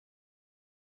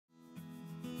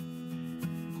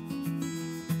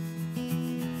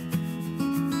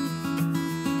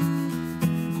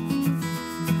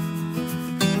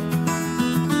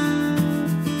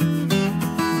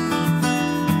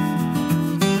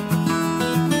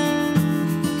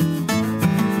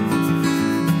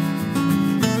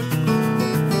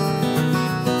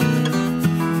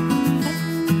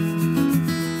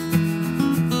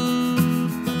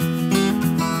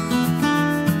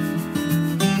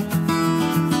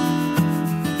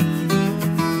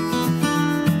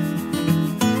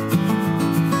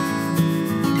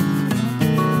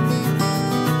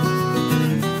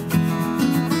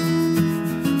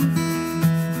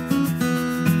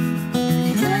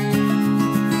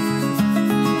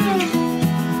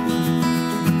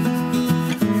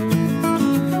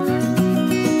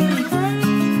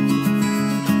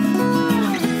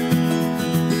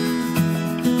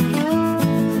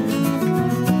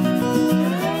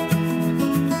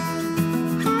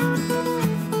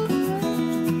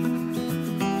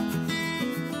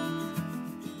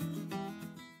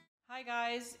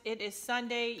It is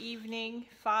Sunday evening,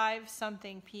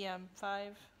 5-something p.m.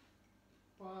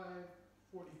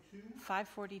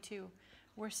 5:42.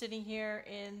 We're sitting here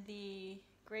in the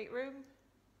great room.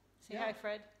 Say hi,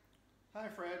 Fred. Hi,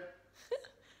 Fred.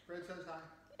 Fred says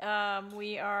hi.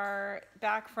 We are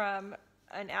back from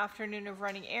an afternoon of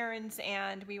running errands,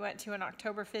 and we went to an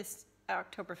Oktoberfest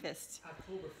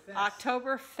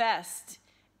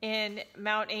in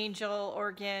Mount Angel,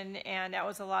 Oregon, and that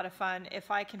was a lot of fun. If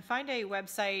I can find a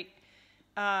website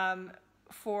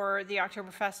for the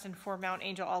Oktoberfest and for Mount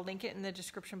Angel, I'll link it in the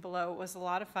description below. It was a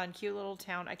lot of fun, cute little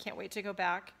town. I can't wait to go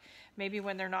back, maybe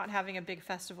when they're not having a big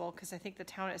festival, because I think the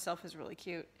town itself is really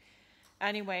cute.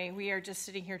 Anyway, we are just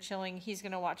sitting here chilling. He's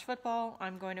going to watch football.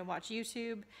 I'm going to watch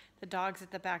YouTube. The dog's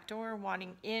at the back door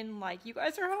wanting in, like, you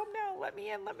guys are home now. Let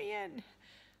me in, let me in.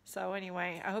 So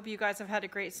anyway, I hope you guys have had a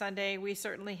great Sunday. We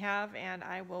certainly have, and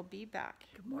I will be back.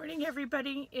 Good morning,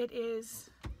 everybody. It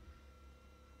is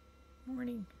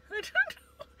morning. I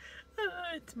don't know.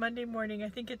 It's Monday morning. I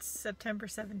think it's September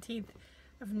 17th.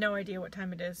 I have no idea what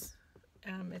time it is.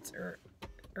 It's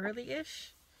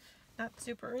early-ish, not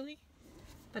super early,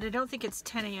 but I don't think it's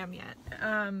 10 a.m. yet.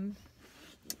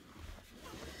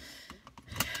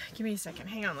 Give me a second.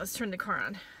 Hang on. Let's turn the car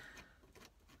on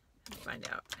and find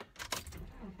out.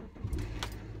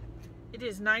 It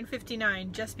is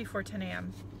 9:59, just before 10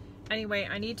 a.m. Anyway,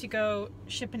 I need to go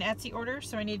ship an Etsy order,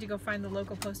 so I need to go find the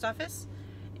local post office.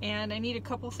 And I need a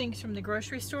couple things from the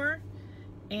grocery store,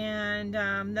 and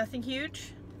nothing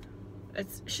huge. It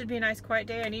should be a nice quiet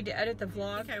day. I need to edit the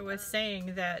vlog. I was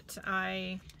saying that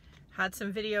I had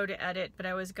some video to edit, but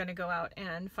I was going to go out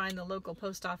and find the local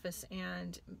post office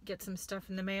and get some stuff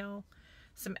in the mail,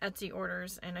 some Etsy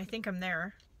orders, and I think I'm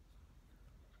there.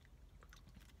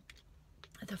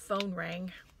 The phone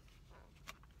rang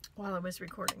while I was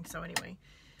recording, so anyway.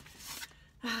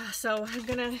 So I'm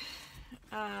gonna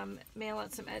mail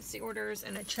out some Etsy orders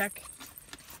and a check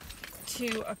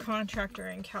to a contractor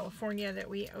in California that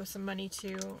we owe some money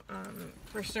to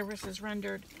for services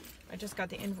rendered. I just got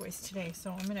the invoice today,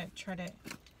 so I'm gonna try to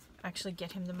actually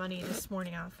get him the money this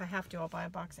morning. If I have to, I'll buy a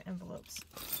box of envelopes.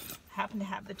 I happen to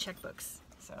have the checkbooks,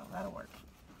 so that'll work.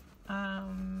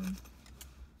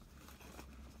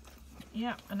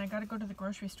 Yeah, and I gotta go to the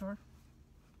grocery store.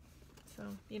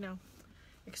 So, you know,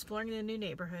 exploring the new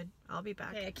neighborhood. I'll be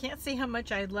back. Okay, I can't say how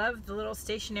much I love the little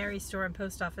stationery store and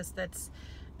post office that's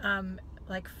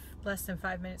like less than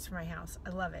 5 minutes from my house. I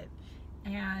love it.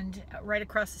 And right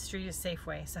across the street is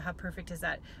Safeway. So how perfect is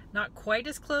that? Not quite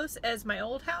as close as my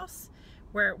old house,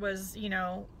 where it was, you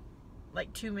know,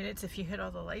 like 2 minutes if you hit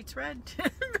all the lights red.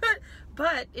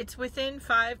 but it's within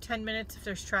 5-10 minutes if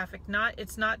there's traffic.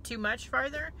 It's not too much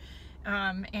farther.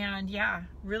 And yeah,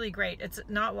 really great. It's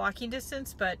not walking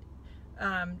distance, but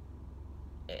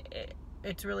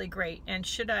it's really great. And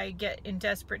should I get in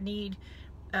desperate need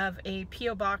of a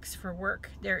P.O. box for work,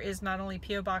 there is not only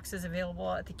P.O. boxes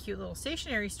available at the cute little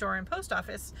stationery store and post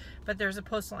office, but there's a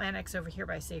postal annex over here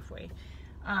by Safeway.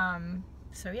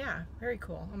 So yeah, very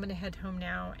cool. I'm gonna head home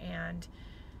now and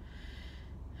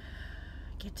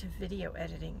get to video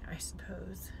editing, I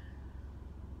suppose.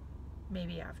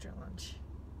 Maybe after lunch.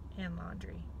 And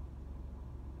laundry.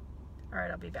 All right,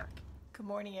 I'll be back. Good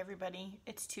morning, everybody.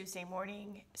 It's Tuesday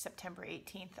morning, September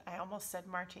 18th. I almost said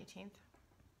March 18th.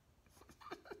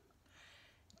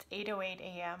 It's 8:08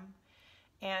 a.m.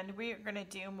 and we are going to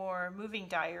do more moving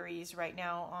diaries right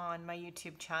now on my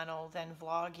YouTube channel than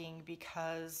vlogging,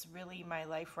 because really my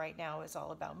life right now is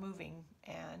all about moving,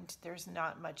 and there's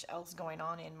not much else going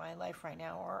on in my life right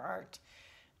now or art.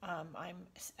 I'm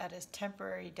at a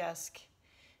temporary desk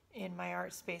in my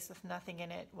art space with nothing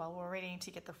in it while we're waiting to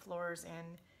get the floors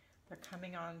in. They're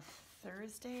coming on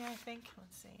Thursday, I think.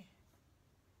 Let's see.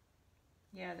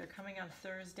 Yeah, they're coming on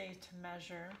Thursday to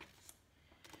measure.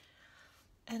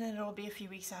 And then it'll be a few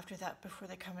weeks after that before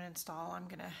they come and install. I'm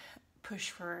gonna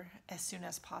push for as soon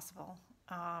as possible.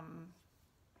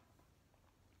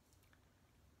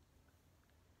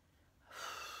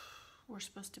 We're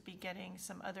supposed to be getting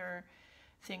some other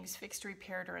things fixed,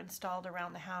 repaired, or installed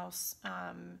around the house.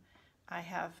 I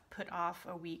have put off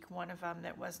a week one of them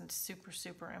that wasn't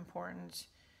super important.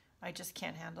 I just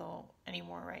can't handle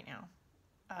anymore right now.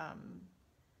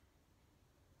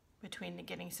 Between the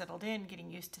getting settled in,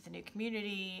 getting used to the new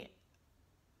community,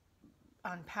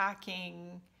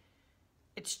 unpacking,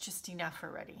 it's just enough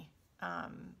already.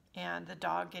 And the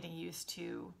dog getting used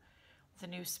to the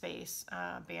new space.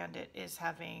 Bandit is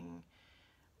having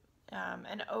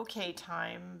an okay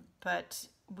time, but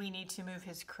we need to move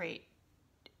his crate.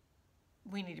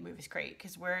 We need to move his crate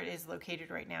because where it is located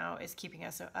right now is keeping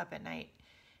us up at night,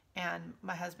 And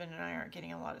my husband and I aren't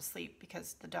getting a lot of sleep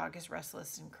because the dog is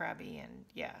restless and crabby, and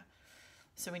yeah.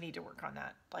 So we need to work on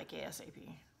that, like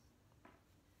ASAP.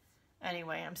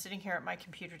 Anyway, I'm sitting here at my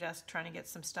computer desk trying to get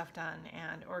some stuff done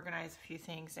and organize a few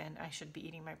things, and I should be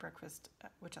eating my breakfast,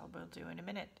 which I will do in a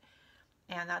minute.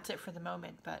 And that's it for the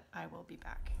moment, but I will be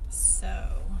back.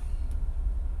 So,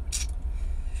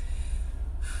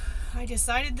 I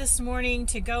decided this morning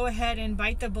to go ahead and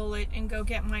bite the bullet and go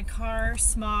get my car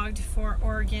smogged for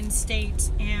Oregon State,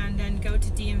 and then go to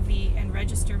DMV and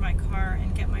register my car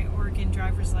and get my Oregon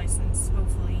driver's license,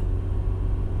 hopefully.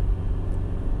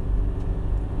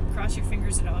 Cross your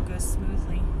fingers it all goes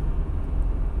smoothly.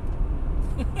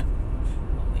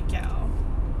 Holy cow.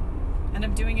 And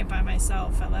I'm doing it by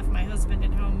myself. I left my husband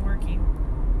at home working.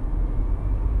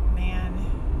 Man,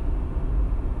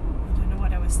 I don't know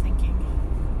what I was thinking.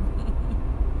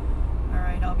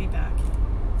 Alright, I'll be back.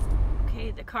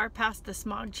 Okay, the car passed the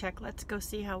smog check. Let's go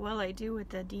see how well I do with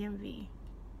the DMV.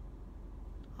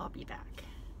 I'll be back.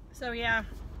 So yeah,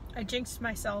 I jinxed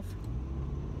myself.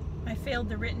 I failed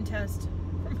the written test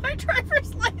for my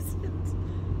driver's license.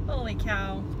 Holy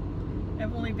cow.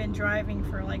 I've only been driving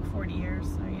for like 40 years,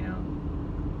 so you know.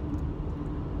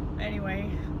 Anyway,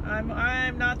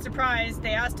 I'm not surprised.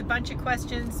 They asked a bunch of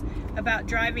questions about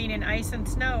driving in ice and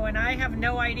snow, and I have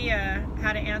no idea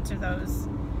how to answer those.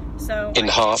 So in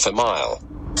half a mile,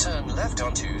 turn left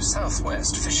onto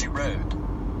Southwest Fishy Road.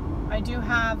 I do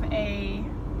have a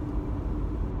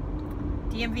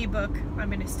DMV book. I'm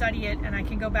going to study it, and I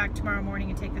can go back tomorrow morning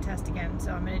and take the test again.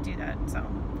 So I'm going to do that. So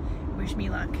wish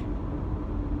me luck.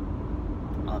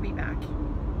 I'll be back.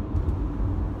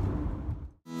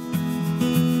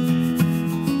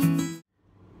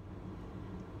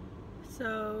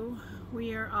 So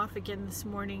we are off again this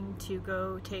morning to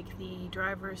go take the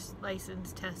driver's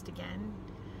license test again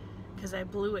because I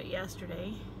blew it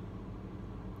yesterday.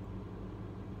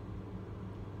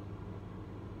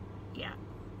 Yeah.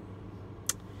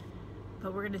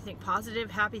 But we're going to think positive,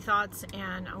 happy thoughts,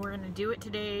 and we're going to do it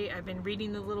today. I've been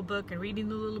reading the little book and reading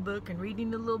the little book and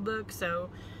reading the little book, so...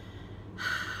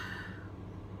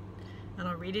 And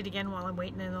I'll read it again while I'm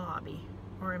waiting in the lobby,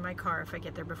 or in my car if I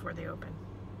get there before they open.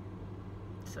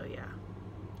 So yeah,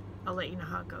 I'll let you know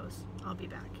how it goes. I'll be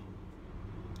back.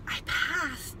 I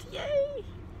passed! Yay!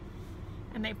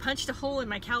 And I punched a hole in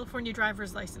my California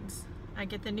driver's license. I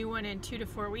get the new one in 2 to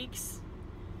 4 weeks.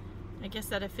 I guess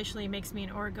that officially makes me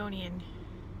an Oregonian.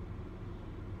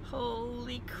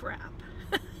 Holy crap.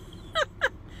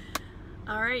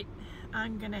 Alright,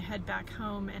 I'm gonna head back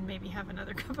home and maybe have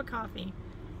another cup of coffee.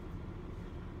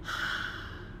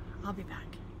 I'll be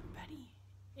back. Buddy,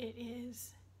 it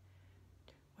is...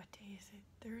 What day is it?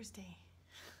 Thursday.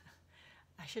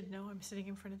 I should know, I'm sitting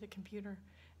in front of the computer.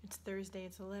 It's Thursday,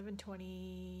 it's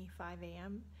 11:25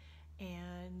 a.m.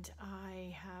 and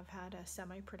I have had a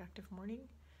semi-productive morning.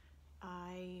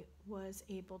 I was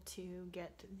able to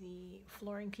get the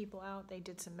flooring people out. They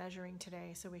did some measuring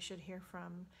today, so we should hear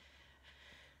from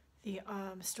the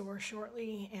store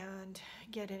shortly and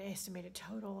get an estimated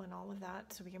total and all of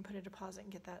that, so we can put a deposit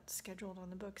and get that scheduled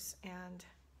on the books. And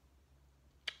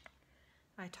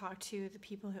I talked to the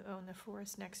people who own the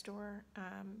forest next door.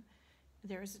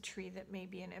 There is a tree that may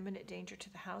be an imminent danger to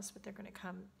the house, but they're going to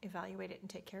come evaluate it and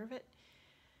take care of it.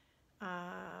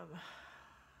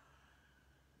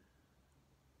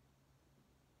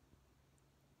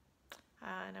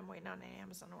 And I'm waiting on an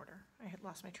Amazon order. I had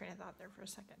lost my train of thought there for a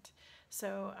second.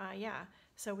 So yeah,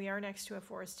 so we are next to a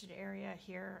forested area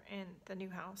here in the new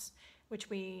house, which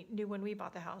we knew when we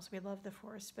bought the house. We love the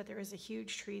forest, but there is a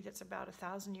huge tree that's about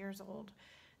 1,000 years old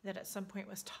that at some point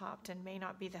was topped and may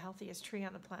not be the healthiest tree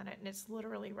on the planet, and it's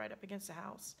literally right up against the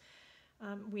house.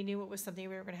 We knew it was something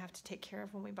we were going to have to take care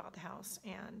of when we bought the house,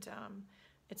 and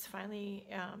it's finally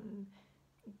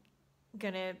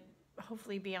going to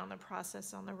hopefully be on the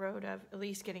process, on the road of at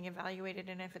least getting evaluated,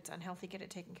 and if it's unhealthy, get it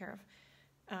taken care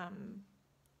of.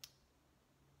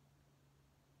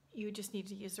 You just need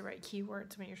to use the right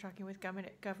keywords when you're talking with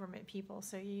government people.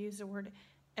 So you use the word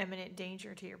imminent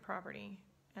danger to your property,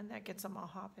 and that gets them all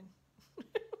hopping.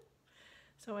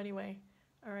 So anyway,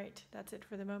 all right, that's it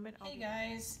for the moment. Hey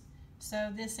guys,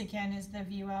 so this again is the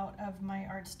view out of my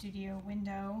art studio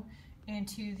window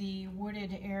into the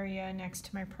wooded area next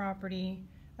to my property.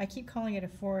 I keep calling it a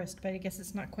forest, but I guess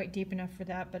it's not quite deep enough for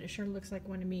that, but it sure looks like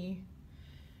one to me.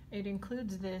 It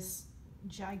includes this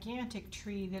gigantic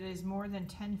tree that is more than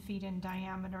 10 feet in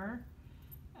diameter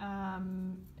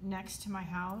next to my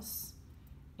house.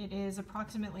 It is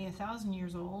approximately 1,000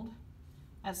 years old.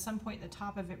 At some point the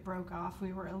top of it broke off.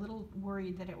 We were a little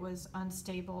worried that it was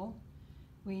unstable,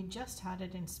 We just had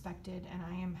it inspected, and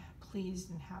I am pleased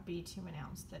and happy to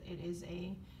announce that it is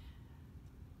a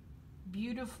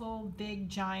beautiful, big,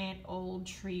 giant, old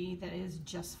tree that is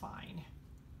just fine.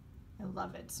 I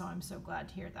love it, so I'm so glad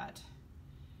to hear that.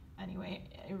 Anyway,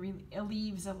 it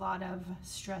relieves a lot of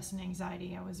stress and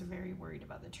anxiety. I was very worried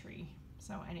about the tree.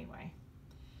 So anyway,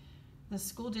 the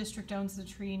school district owns the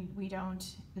tree, we don't.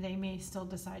 They may still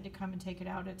decide to come and take it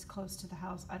out. It's close to the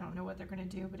house. I don't know what they're going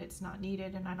to do, but it's not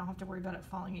needed, and I don't have to worry about it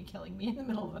falling and killing me in the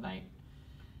middle of the night.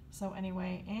 So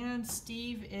anyway, and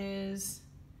Steve is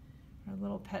our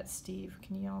little pet Steve.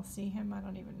 Can you all see him? I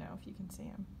don't even know if you can see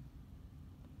him.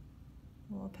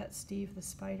 Little pet Steve the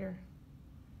spider.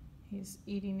 He's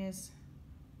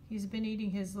been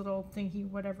eating his little thing,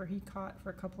 whatever he caught,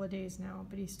 for a couple of days now,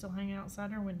 but he's still hanging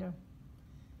outside our window.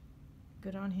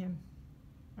 Good on him.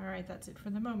 All right, that's it for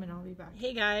the moment. I'll be back.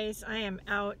 Hey guys, I am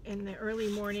out in the early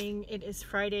morning. It is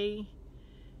Friday,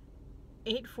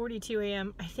 8:42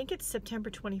 a.m. I think it's September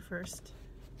 21st,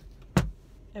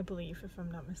 I believe, if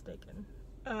I'm not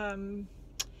mistaken.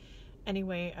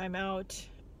 Anyway, I'm out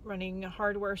running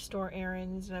hardware store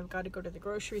errands, and I've got to go to the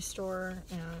grocery store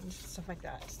and stuff like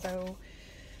that. So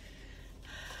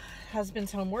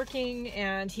husband's home working,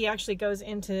 and he actually goes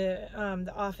into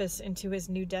the office, into his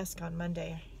new desk on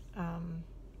Monday.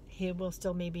 He will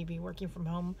still maybe be working from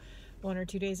home 1 or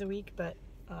 2 days a week, but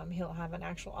he'll have an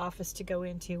actual office to go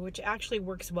into, which actually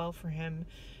works well for him.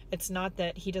 It's not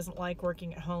that he doesn't like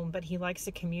working at home, but he likes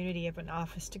the community of an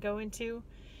office to go into.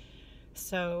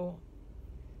 So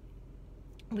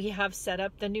we have set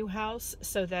up the new house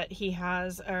so that he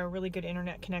has a really good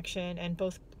internet connection, and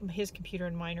both his computer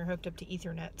and mine are hooked up to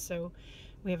Ethernet, so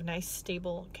we have nice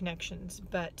stable connections.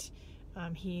 But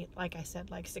he, like I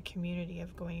said, likes the community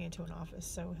of going into an office,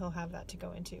 so he'll have that to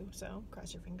go into. So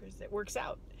cross your fingers it works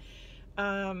out.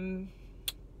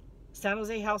 San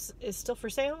Jose house is still for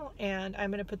sale, and I'm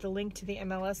going to put the link to the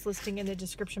MLS listing in the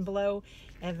description below.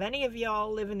 And if any of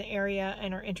y'all live in the area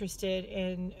and are interested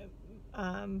in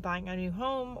buying a new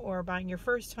home, or buying your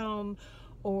first home,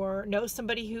 or know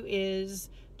somebody who is,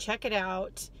 check it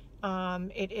out.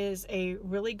 It is a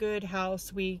really good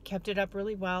house. We kept it up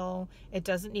really well. It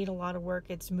doesn't need a lot of work.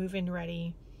 It's move-in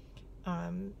ready.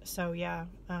 So yeah,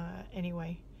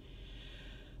 anyway,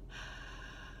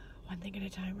 one thing at a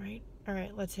time, right? All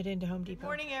right, let's head into Home Depot. Good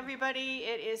morning, everybody.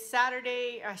 It is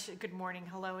Saturday. Good morning.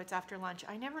 Hello, it's after lunch.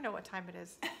 I never know what time it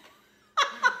is.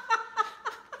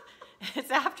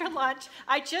 It's after lunch.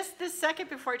 I just, this second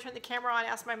before I turned the camera on,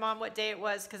 asked my mom what day it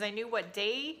was, because I knew what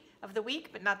day of the week,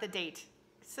 but not the date.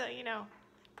 So, you know,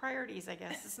 priorities, I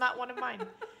guess. It's not one of mine.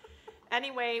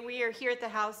 Anyway, we are here at the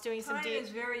house doing some DIY. Time is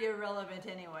very irrelevant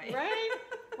anyway. Right?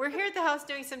 We're here at the house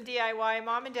doing some DIY.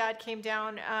 Mom and Dad came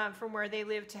down from where they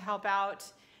live to help out.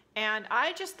 And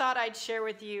I just thought I'd share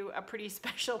with you a pretty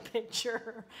special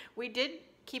picture. We did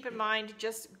keep in mind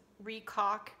just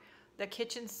recaulk the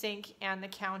kitchen sink and the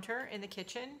counter in the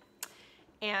kitchen,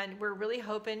 and we're really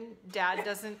hoping Dad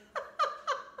doesn't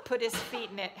put his feet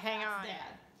in it. Hang on.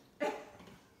 Dad.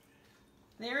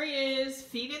 There he is,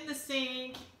 feet in the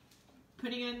sink,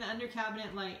 putting in the under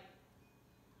cabinet light.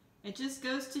 It just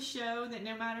goes to show that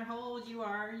no matter how old you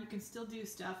are, you can still do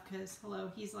stuff, because,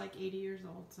 hello, he's like 80 years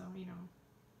old, so, you know.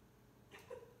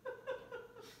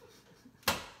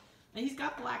 And he's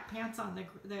got black pants on.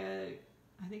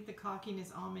 I think the caulking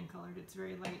is almond colored. It's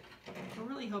very light. We're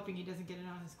really hoping he doesn't get it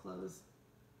on his clothes.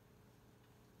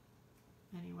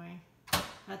 Anyway,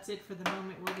 that's it for the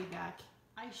moment. We'll be back.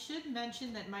 I should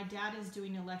mention that my dad is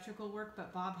doing electrical work,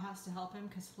 but Bob has to help him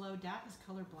because, hello, Dad is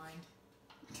colorblind.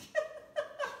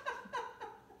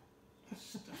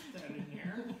 Stuff that in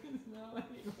here. No,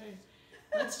 anyway.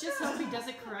 Let's just hope he does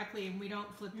it correctly and we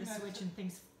don't flip the switch and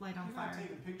things light on fire.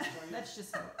 Taking pictures, are you? Let's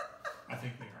just hope. I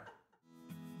think they are.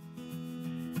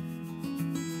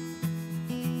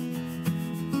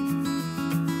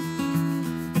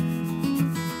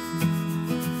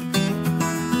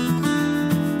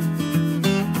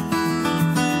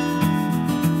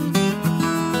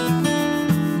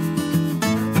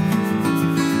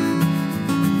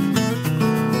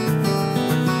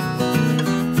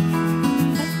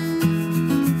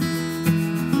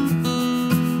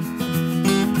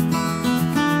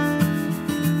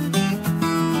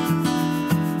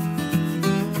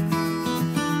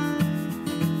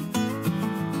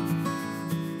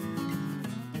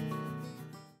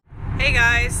 Hey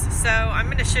guys, so I'm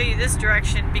going to show you this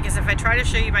direction because if I try to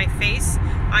show you my face,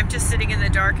 I'm just sitting in the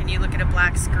dark and you look at a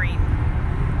black screen.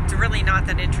 It's really not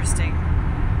that interesting.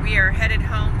 We are headed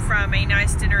home from a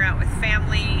nice dinner out with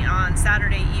family on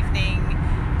Saturday evening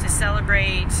to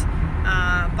celebrate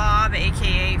Bob,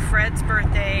 aka Fred's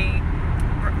birthday,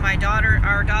 my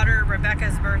our daughter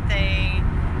Rebecca's birthday,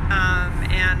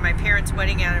 and my parents'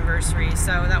 wedding anniversary.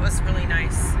 So that was really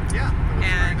nice. Yeah, that was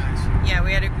And very nice. yeah,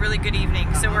 we had a really good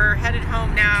evening. So we're headed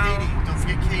home now. Katie, don't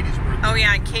forget Katie's birthday. Oh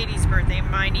yeah, and Katie's birthday,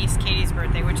 my niece Katie's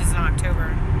birthday, which is in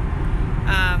October.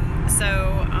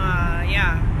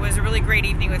 Yeah, it was a really great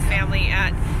evening with family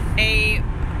at a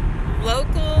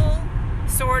local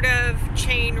sort of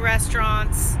chain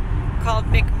restaurants called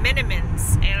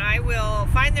McNamee's, and I will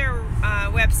find their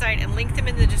website and link them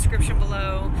in the description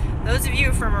below. Those of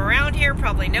you from around here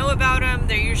probably know about them.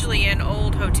 They're usually in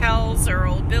old hotels or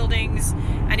old buildings.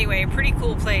 Anyway, a pretty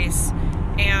cool place.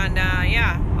 And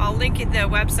yeah, I'll link the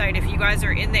website if you guys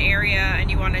are in the area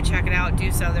and you want to check it out,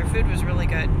 do so. Their food was really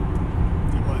good.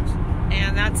 It was.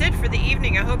 And that's it for the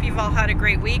evening. I hope you've all had a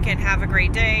great week and have a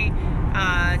great day.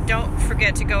 Don't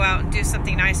forget to go out and do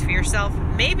something nice for yourself,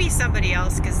 maybe somebody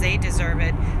else, because they deserve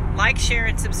it. Like, share,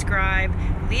 and subscribe.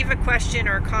 Leave a question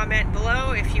or comment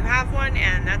below if you have one,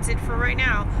 and that's it for right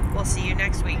now. We'll see you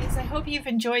next week. I hope you've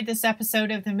enjoyed this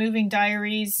episode of the Moving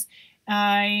Diaries.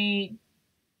 I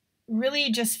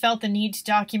really just felt the need to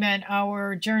document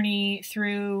our journey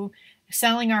through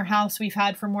selling our house we've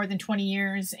had for more than 20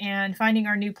 years and finding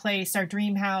our new place, our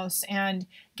dream house, and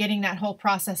getting that whole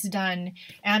process done,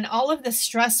 and all of the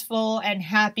stressful and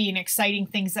happy and exciting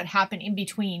things that happen in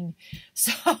between.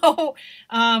 So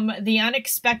the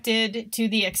unexpected to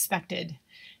the expected.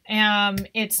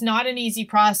 It's not an easy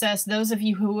process. Those of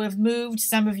you who have moved,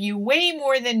 some of you way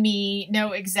more than me,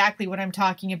 know exactly what I'm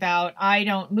talking about. I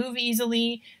don't move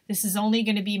easily. This is only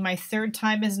going to be my third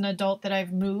time as an adult that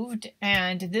I've moved,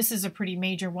 and this is a pretty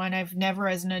major one. I've never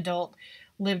as an adult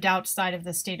lived outside of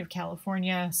the state of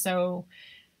California, so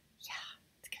yeah,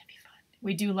 it's going to be fun.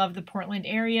 We do love the Portland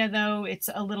area, though. It's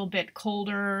a little bit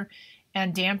colder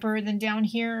and damper than down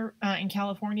here in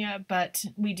California, but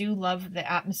we do love the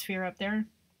atmosphere up there.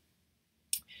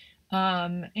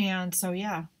 And so,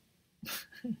 yeah.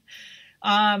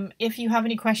 If you have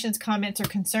any questions, comments, or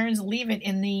concerns, leave it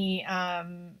in the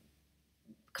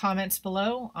comments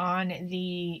below on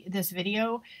this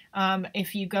video.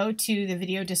 If you go to the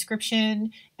video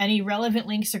description, any relevant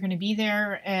links are going to be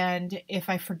there. And if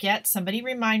I forget, somebody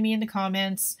remind me in the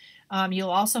comments. You'll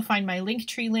also find my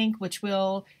Linktree link, which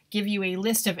will give you a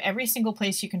list of every single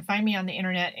place you can find me on the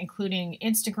internet, including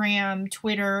Instagram,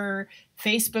 Twitter,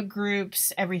 Facebook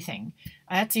groups, everything.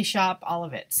 Etsy shop, all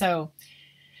of it. So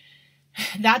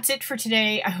that's it for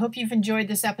today. I hope you've enjoyed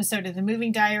this episode of the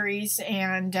Moving Diaries.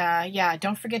 And yeah,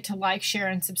 don't forget to like, share,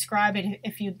 and subscribe. And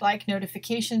if you'd like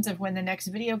notifications of when the next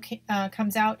video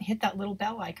comes out, hit that little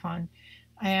bell icon.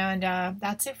 And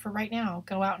that's it for right now.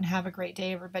 Go out and have a great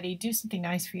day, everybody. Do something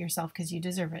nice for yourself because you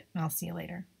deserve it. And I'll see you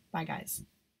later. Bye, guys.